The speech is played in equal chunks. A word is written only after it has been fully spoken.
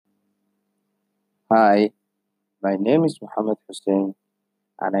Hi, my name is Muhammad Hussein,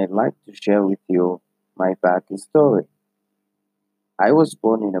 and I'd like to share with you my backstory. I was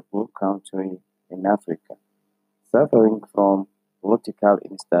born in a poor country in Africa, suffering from political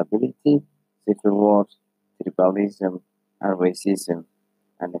instability, civil wars, tribalism, and racism,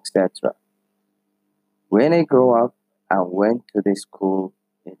 and etc. When I grew up, I went to the school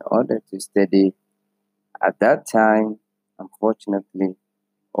in order to study. At that time, unfortunately,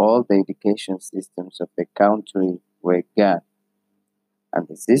 all the education systems of the country were gone, and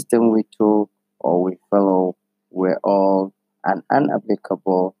the system we took or we follow were all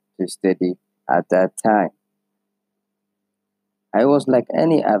unapplicable to study at that time. I was like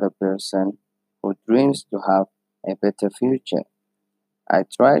any other person who dreams to have a better future. I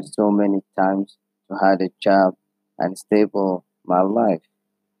tried so many times to have a job and stable my life,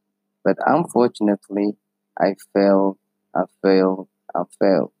 but unfortunately, I failed and failed and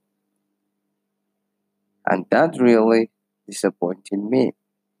failed, and that really disappointed me.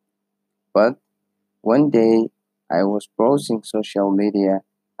 But one day, I was browsing social media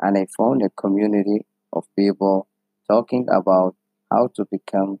and I found a community of people talking about how to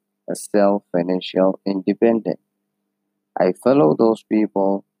become a self financial independent. I followed those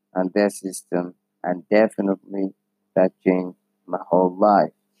people and their system, and definitely that changed my whole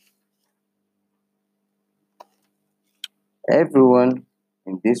life. Everyone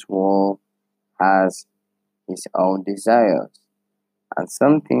in this world has his own desires and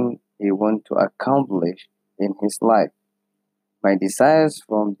something he wants to accomplish in his life. My desires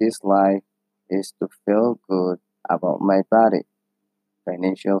from this life is to feel good about my body,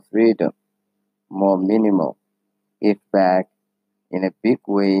 financial freedom, more minimal, give back in a big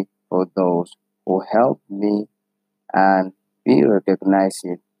way for those who helped me, and be recognized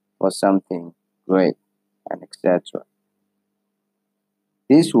for something great, and etc.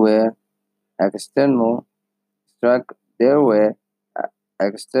 These were external there were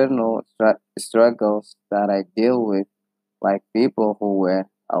external struggles that I deal with, like people who were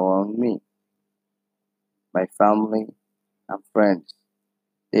around me, my family and friends.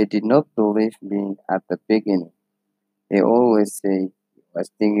 They did not believe me at the beginning. They always say, "You're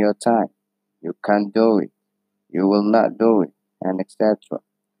wasting your time. You can't do it. You will not do it," and etc.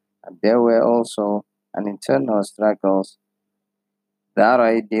 And there were also an internal struggles that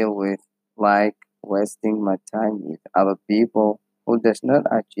I deal with, like wasting my time with other people who does not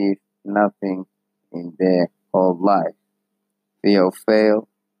achieve nothing in their whole life. Fear of fail,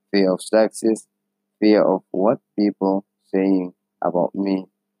 fear of success, fear of what people saying about me,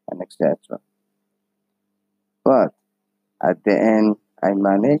 and etc. But at the end, I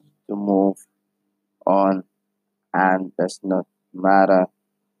managed to move on, and does not matter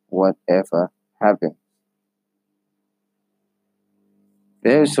whatever happens.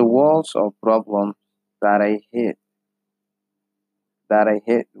 There's a walls of problems that I hit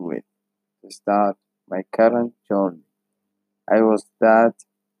with to start my current journey. I was that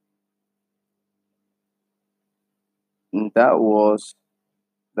was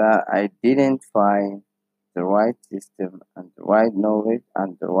that I didn't find the right system and the right knowledge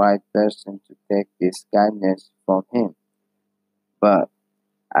and the right person to take this kindness from him. But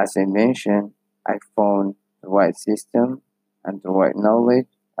as I mentioned, I found the right system and the right knowledge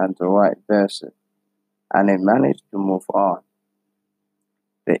and the right person, and I managed to move on.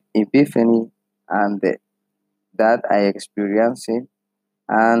 The epiphany and that I experienced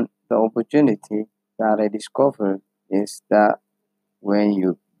and the opportunity that I discovered is that when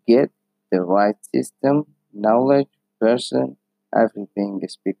you get the right system, knowledge, person, everything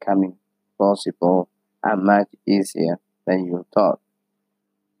is becoming possible and much easier than you thought.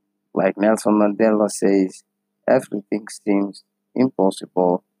 Like Nelson Mandela says, everything seems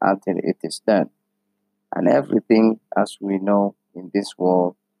impossible until it is done. And everything, as we know in this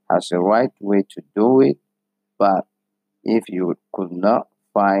world, has a right way to do it, but if you could not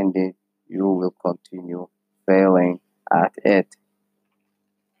find it, you will continue failing at it.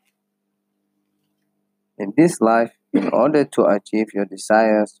 In this life, in order to achieve your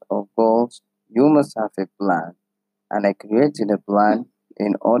desires or goals, you must have a plan. And I created a plan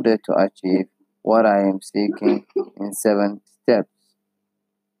in order to achieve what I am seeking in 7 steps.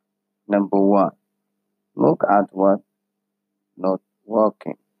 Number one, look at what not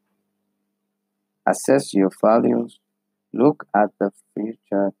working. Assess your values. Look at the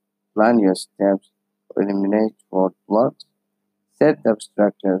future. Plan your steps. Eliminate roadblocks. Set up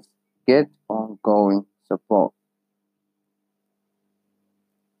structures. Get ongoing support.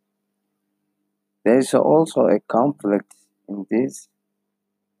 There is also a conflict in this.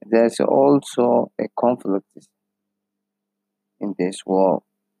 There's also a conflict in this world.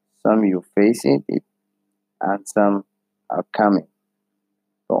 Some you face it, and some are coming.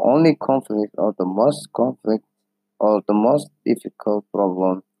 The only conflict or the most conflict or the most difficult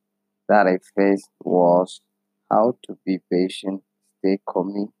problem that I faced was how to be patient, stay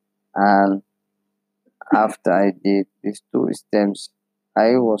calm, and after I did these two steps,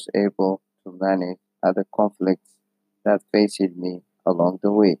 I was able to manage other conflicts that faced me along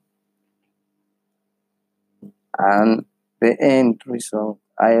the way. And the end result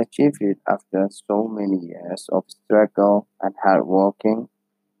I achieved it after so many years of struggle and hard working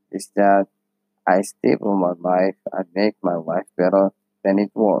is that I stable my life and make my life better than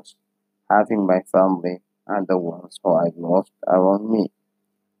it was, having my family and the ones who I loved around me.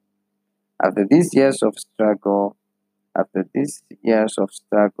 After these years of struggle, After these years of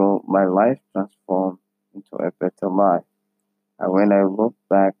struggle, my life transformed into a better life. And when I look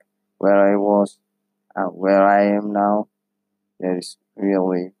back where I was and where I am now, there is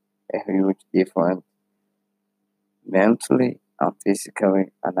really a huge difference mentally and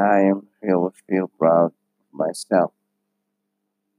physically, and I am really feel proud of myself.